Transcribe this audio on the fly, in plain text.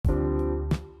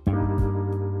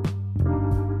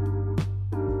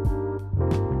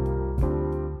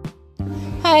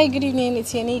Hi, good evening.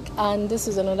 It's Yannick, and this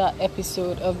is another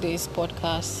episode of this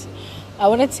podcast. I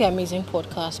wanted to say amazing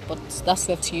podcast, but that's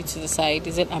left to you to decide.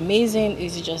 Is it amazing?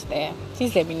 Is it just there?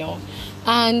 Please let me know.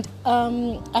 And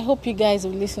I hope you guys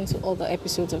have listened to all the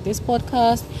episodes of this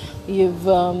podcast. You've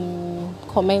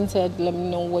commented. Let me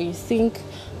know what you think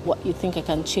I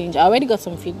can change. I already got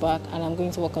some feedback, and I'm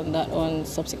going to work on that on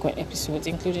subsequent episodes,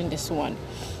 including this one.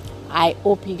 I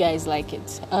hope you guys like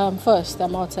it. First,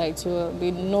 I'm outside, so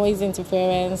the noise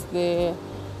interference, the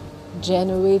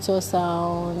generator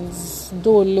sounds,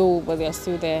 though low, but they're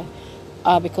still there,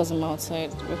 because I'm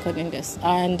outside recording this.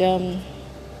 And I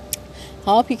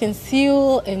hope you can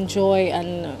still enjoy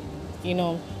and,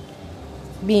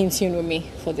 be in tune with me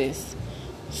for this.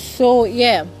 So,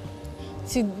 yeah,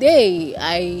 today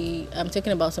I am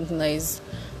talking about something that is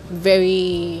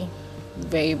very,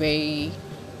 very, very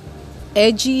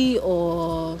edgy,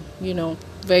 or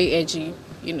very edgy,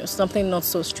 something not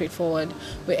so straightforward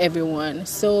with everyone.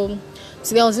 So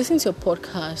today I was listening to a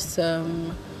podcast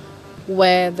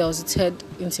where there was a TED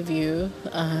interview,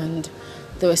 and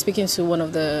they were speaking to one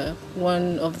of the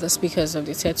speakers of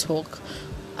the TED talk.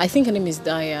 I think her name is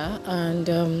Daya, and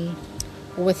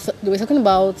they were talking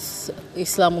about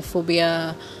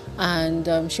Islamophobia,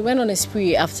 and she went on a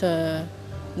spree after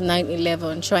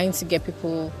 9/11, trying to get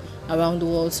people around the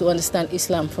world to understand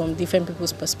Islam from different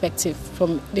people's perspective,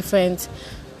 from different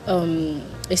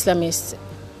Islamist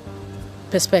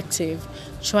perspective,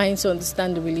 trying to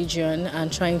understand the religion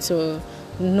and trying to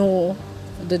know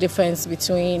the difference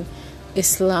between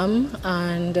Islam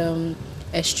and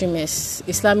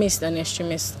Islamist and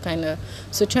extremist kind of.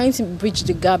 So trying to bridge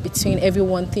the gap between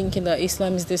everyone thinking that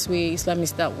Islam is this way, Islam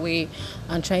is that way,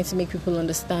 and trying to make people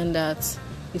understand that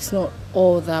it's not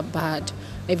all that bad.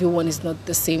 Everyone is not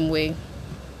the same way.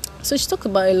 So she talked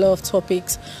about a lot of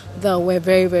topics that were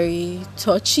very, very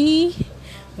touchy,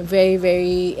 very,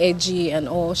 very edgy and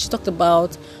all. She talked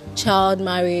about child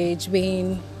marriage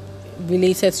being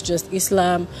related to just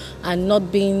Islam and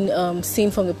not being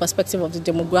seen from the perspective of the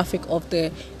demographic of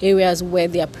the areas where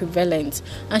they are prevalent.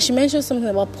 And she mentioned something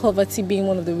about poverty being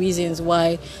one of the reasons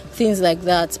why things like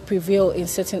that prevail in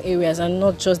certain areas and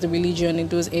not just the religion in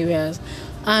those areas.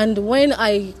 And when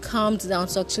I calmed down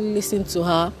to actually listen to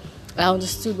her, I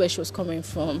understood where she was coming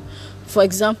from. For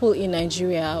example, in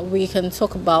Nigeria, we can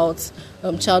talk about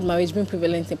child marriage being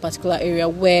prevalent in a particular area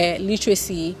where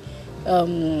illiteracy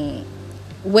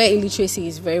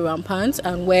is very rampant,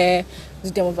 and where the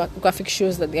demographic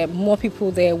shows that there are more people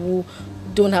there who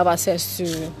don't have access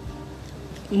to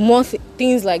more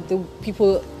things like the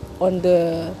people on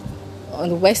the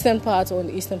western part or on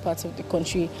the eastern part of the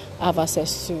country have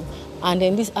access to. And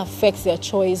then this affects their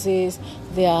choices,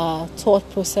 their thought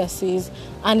processes,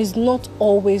 and it's not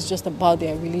always just about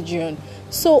their religion.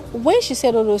 So when she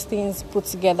said all those things put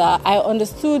together, I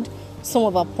understood some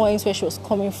of her points, where she was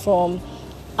coming from.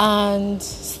 And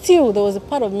still, there was a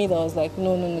part of me that was like,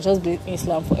 no, just believe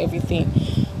Islam for everything.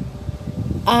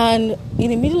 And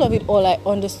in the middle of it all, I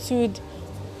understood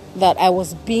that I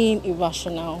was being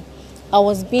irrational. I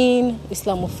was being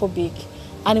Islamophobic.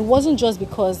 And it wasn't just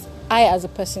because I, as a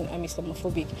person, am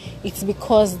Islamophobic. It's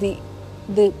because the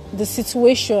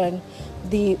situation,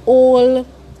 the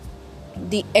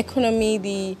economy,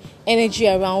 the energy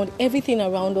around, everything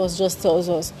around us just tells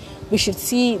us we should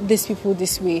see these people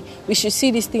this way. We should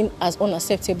see this thing as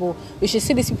unacceptable. We should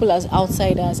see these people as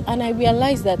outsiders. And I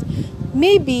realized that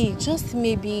maybe, just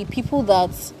maybe, people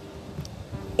that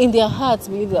in their hearts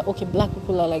believe that, okay, black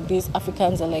people are like this,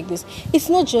 Africans are like this, it's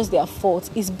not just their fault.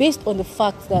 It's based on the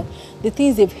fact that the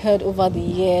things they've heard over the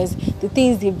years, the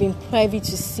things they've been privy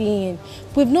to seeing,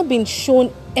 we've not been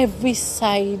shown every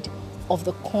side of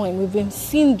the coin. We've been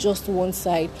seeing just one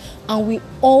side, and we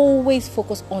always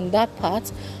focus on that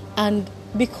part. And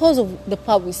because of the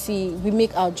part we see, we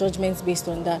make our judgments based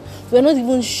on that. We're not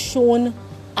even shown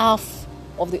half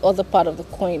of the other part of the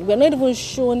coin. We're not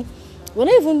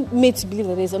even made to believe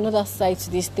that there's another side to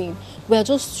this thing. We're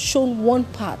just shown one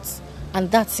part, and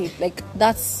that's it. Like,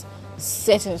 that's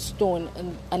set in stone,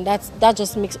 and that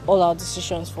just makes all our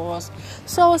decisions for us.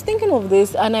 So I was thinking of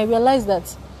this, and I realized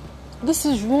that this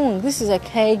is wrong. This is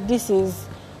archaic. This is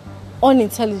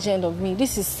unintelligent of me.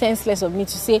 This is senseless of me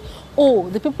to say, oh,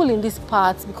 the people in this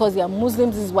part, because they are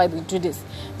Muslims, this is why they do this.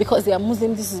 Because they are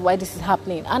Muslims, this is why this is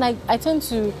happening. And I tend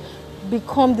to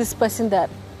become this person that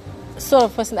sort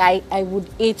of person I would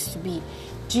hate to be.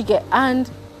 Do you get? And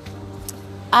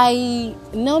I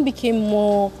now became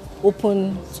more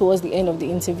open towards the end of the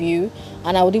interview,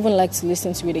 and I would even like to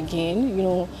listen to it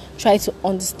again, try to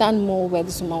understand more where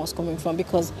this woman was coming from,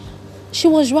 because she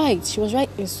was right. She was right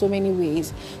in so many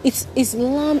ways.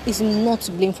 Islam is not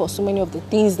to blame for so many of the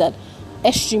things that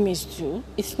extremists do,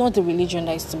 it's not the religion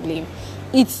that is to blame.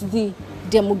 It's the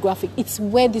demographic. It's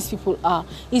where these people are.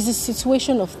 It's the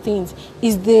situation of things.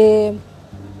 It's the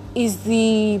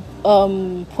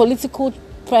political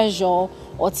pressure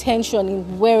or tension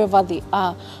in wherever they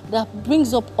are that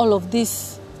brings up all of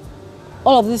this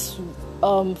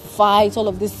fight, all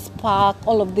of this spark,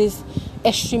 all of these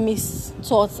extremist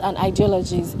thoughts and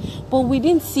ideologies. But we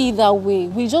didn't see it that way.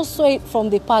 We just saw it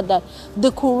from the part that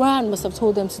the Quran must have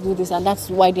told them to do this, and that's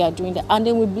why they are doing that. And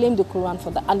then we blame the Quran for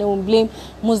that, and then we blame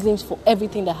Muslims for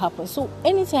everything that happens. So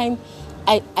anytime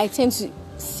I tend to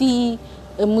see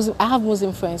a Muslim, I have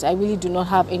Muslim friends, I really do not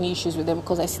have any issues with them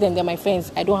because I see them, they're my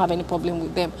friends, I don't have any problem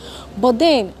with them. But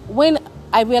then when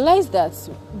I realized that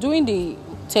during the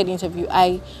TED interview,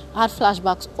 I had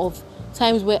flashbacks of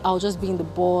times where I'll just be in the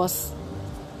bus,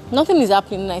 nothing is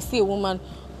happening, and I see a woman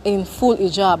in full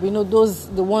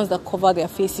hijab, the ones that cover their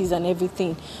faces and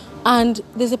everything, and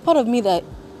there's a part of me that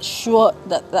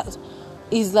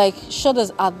is like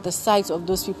shudders at the sight of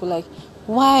those people, like,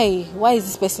 why is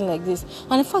this person like this?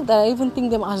 And the fact that I even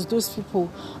think them as those people,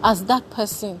 as that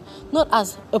person, not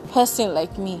as a person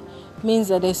like me, means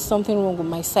that there's something wrong with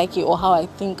my psyche or how I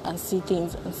think and see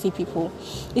things and see people.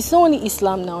 It's not only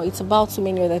Islam now, it's about so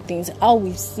many other things. How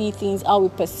we see things, how we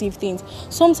perceive things.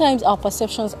 Sometimes our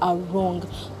perceptions are wrong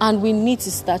and we need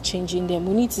to start changing them.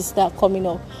 We need to start coming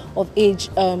up of age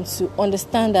to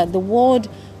understand that the world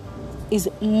is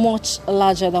much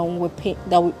larger than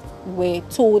we're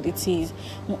told it is.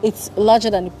 It's larger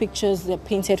than the pictures that are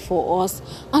painted for us,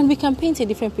 and we can paint a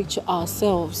different picture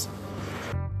ourselves.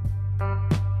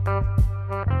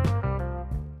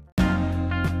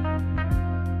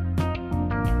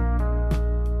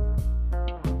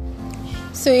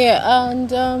 So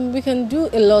and we can do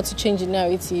a lot to change the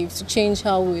narrative, to change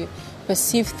how we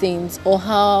perceive things, or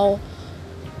how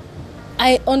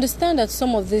I understand that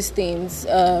some of these things,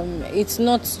 it's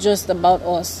not just about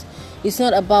us. It's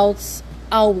not about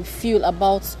how we feel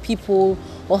about people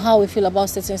or how we feel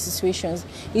about certain situations.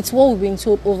 It's what we've been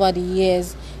told over the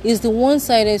years. It's the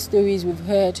one-sided stories we've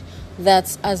heard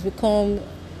that has become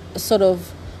a sort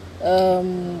of a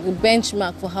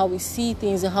benchmark for how we see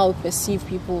things and how we perceive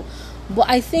people. But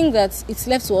I think that it's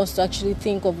left to us to actually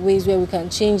think of ways where we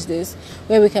can change this,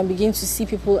 where we can begin to see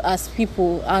people as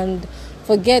people and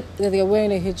forget that they're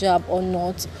wearing a hijab or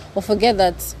not, or forget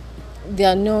that they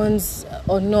are nuns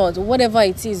or not, whatever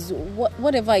it is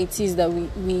that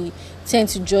we tend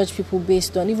to judge people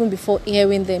based on, even before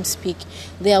hearing them speak.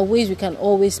 There are ways we can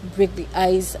always break the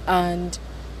ice and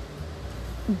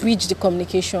bridge the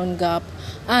communication gap.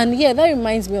 And that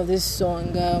reminds me of this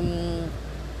song.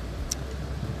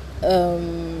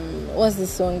 What's the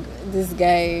song? This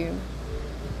guy.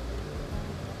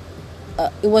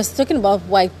 It was talking about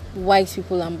white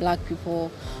people and black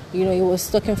people. He was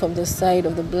talking from the side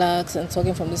of the blacks and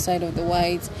talking from the side of the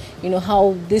whites.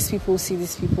 How these people see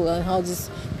these people and how these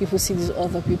people see these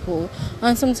other people.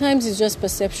 And sometimes it's just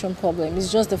perception problem.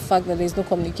 It's just the fact that there's no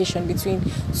communication between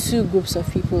two groups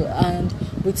of people and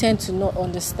we tend to not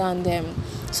understand them.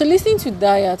 So listening to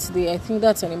Daya today, I think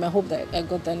that's her name. I hope that I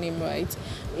got that name right.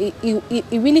 It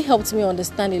really helped me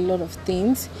understand a lot of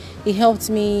things. It helped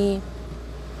me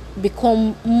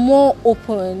become more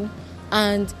open,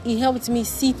 and it helped me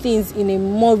see things in a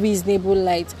more reasonable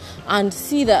light and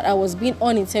see that I was being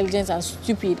unintelligent and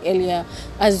stupid earlier,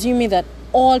 assuming that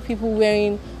all people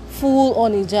wearing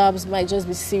full-on hijabs might just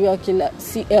be serial killer,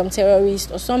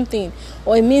 terrorists or something,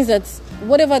 or it means that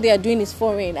whatever they are doing is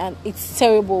foreign and it's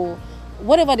terrible.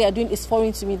 Whatever they are doing is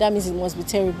foreign to me, that means it must be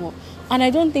terrible. And I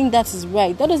don't think that is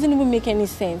right. That doesn't even make any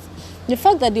sense. The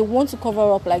fact that they want to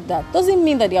cover up like that doesn't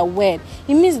mean that they are weird.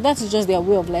 It means that is just their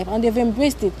way of life and they've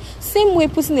embraced it. Same way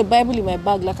putting the Bible in my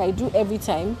bag like I do every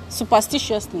time,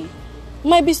 superstitiously,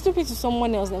 might be stupid to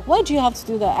someone else. Like, why do you have to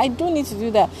do that? I don't need to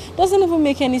do that. Doesn't even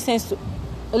make any sense to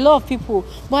a lot of people.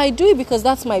 But I do it because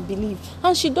that's my belief.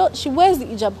 And she wears the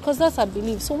hijab because that's her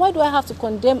belief. So why do I have to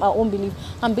condemn her own belief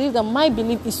and believe that my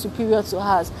belief is superior to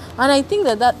hers? And I think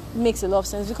that makes a lot of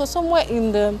sense, because somewhere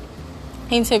in the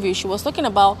interview she was talking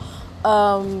about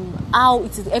how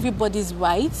it is everybody's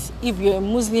right, if you're a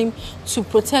Muslim, to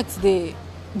protect the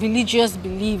religious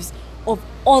beliefs of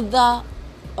other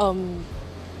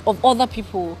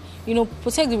people.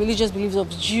 Protect the religious beliefs of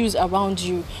Jews around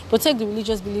you, protect the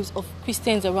religious beliefs of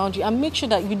Christians around you, and make sure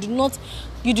that you do not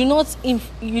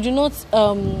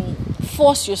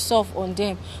force yourself on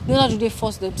them. Neither do they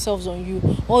force themselves on you,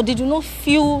 or they do not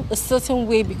feel a certain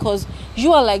way because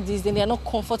you are like this, then they are not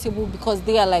comfortable because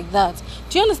they are like that.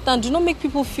 Do you understand? Do not make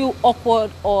people feel awkward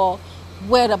or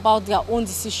weird about their own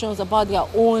decisions, about their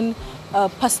own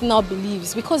personal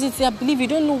beliefs, because it's their belief. You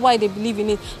don't know why they believe in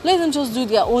it. Let them just do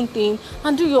their own thing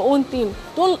and do your own thing.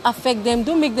 Don't affect them.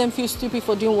 Don't make them feel stupid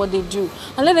for doing what they do,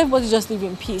 and let everybody just live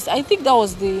in peace. I think that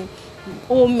was the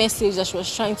whole message that she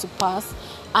was trying to pass,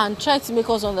 and try to make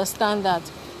us understand that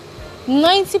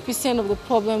 90% of the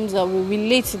problems that we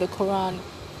relate to the Quran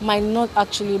might not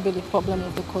actually be the problem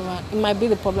of the Quran. It might be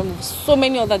the problem of so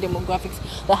many other demographics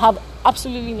that have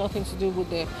absolutely nothing to do with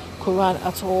the Quran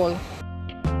at all.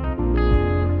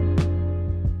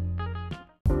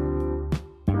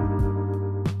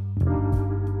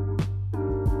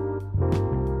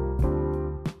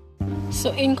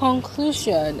 So in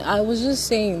conclusion, I was just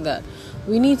saying that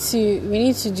we need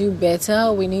to do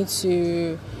better. We need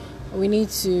to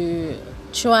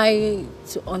try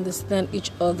to understand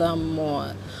each other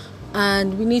more,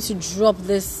 and we need to drop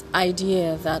this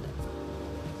idea that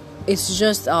it's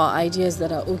just our ideas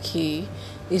that are okay,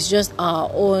 it's just our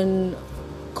own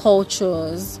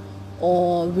cultures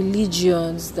or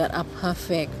religions that are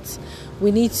perfect.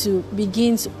 We need to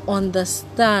begin to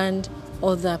understand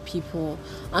other people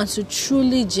and to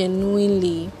truly,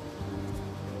 genuinely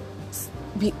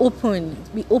be open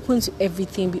to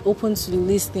everything, be open to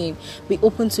listening, be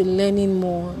open to learning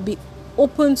more, be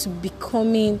open to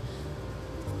becoming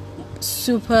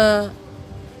super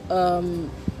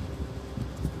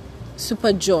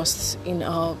just in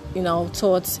our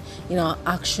thoughts, in our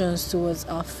actions towards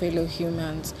our fellow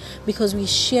humans, because we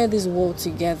share this world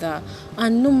together.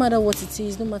 And no matter what it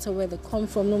is, no matter where they come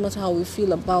from, no matter how we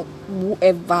feel about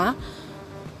whoever,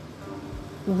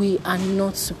 we are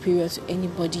not superior to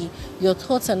anybody. Your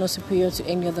thoughts are not superior to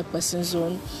any other person's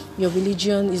own. Your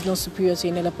religion is not superior to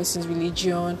any other person's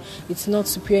religion. It's not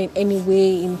superior in any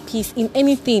way, in peace, in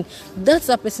anything. That's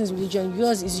that person's religion.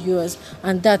 Yours is yours,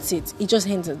 and that's it. It just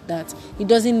ends at that. We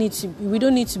don't need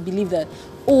to believe that,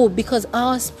 because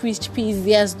ours preach peace,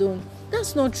 theirs don't.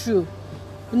 That's not true.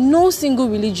 No single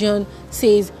religion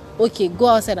says, okay, go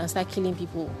outside and start killing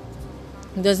people.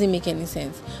 It doesn't make any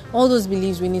sense. All those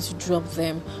beliefs, we need to drop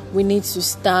them. We need to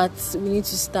start being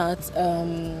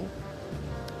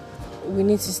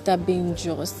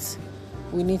just.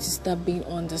 We need to start being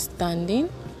understanding.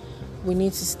 We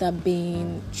need to start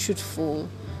being truthful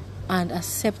and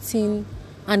accepting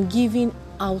and giving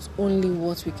out only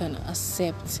what we can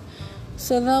accept.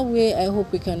 So that way, I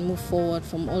hope we can move forward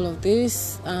from all of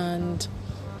this, and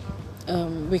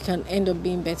we can end up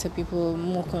being better people,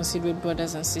 more considerate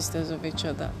brothers and sisters of each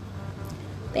other.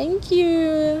 Thank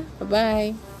you.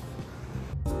 Bye-bye.